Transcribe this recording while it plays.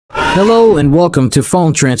Hello and welcome to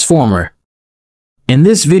Phone Transformer. In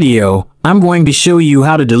this video, I'm going to show you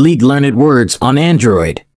how to delete learned words on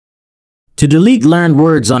Android. To delete learned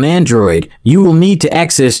words on Android, you will need to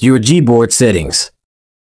access your Gboard settings.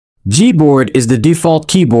 Gboard is the default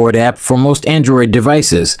keyboard app for most Android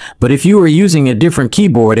devices, but if you are using a different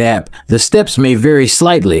keyboard app, the steps may vary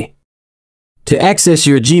slightly. To access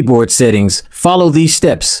your Gboard settings, follow these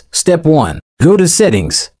steps. Step 1. Go to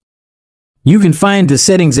Settings. You can find the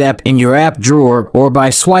Settings app in your app drawer or by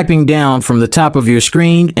swiping down from the top of your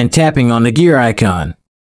screen and tapping on the gear icon.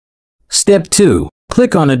 Step 2.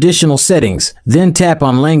 Click on Additional Settings, then tap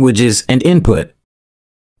on Languages and Input.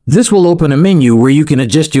 This will open a menu where you can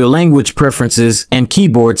adjust your language preferences and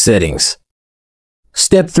keyboard settings.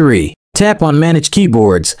 Step 3. Tap on Manage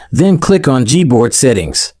Keyboards, then click on Gboard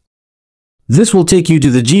Settings. This will take you to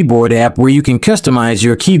the Gboard app where you can customize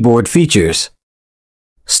your keyboard features.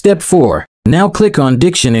 Step 4. Now click on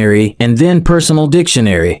Dictionary and then Personal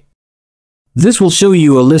Dictionary. This will show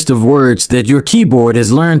you a list of words that your keyboard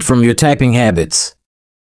has learned from your typing habits.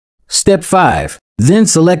 Step 5. Then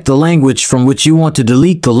select the language from which you want to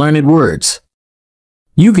delete the learned words.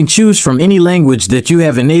 You can choose from any language that you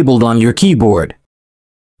have enabled on your keyboard.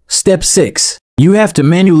 Step 6. You have to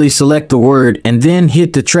manually select the word and then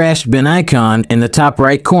hit the trash bin icon in the top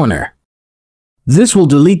right corner. This will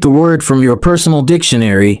delete the word from your personal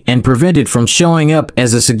dictionary and prevent it from showing up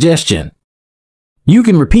as a suggestion. You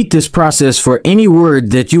can repeat this process for any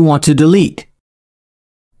word that you want to delete.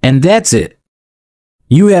 And that's it.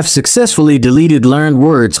 You have successfully deleted learned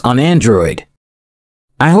words on Android.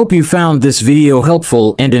 I hope you found this video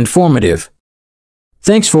helpful and informative.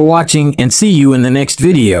 Thanks for watching and see you in the next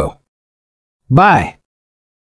video. Bye.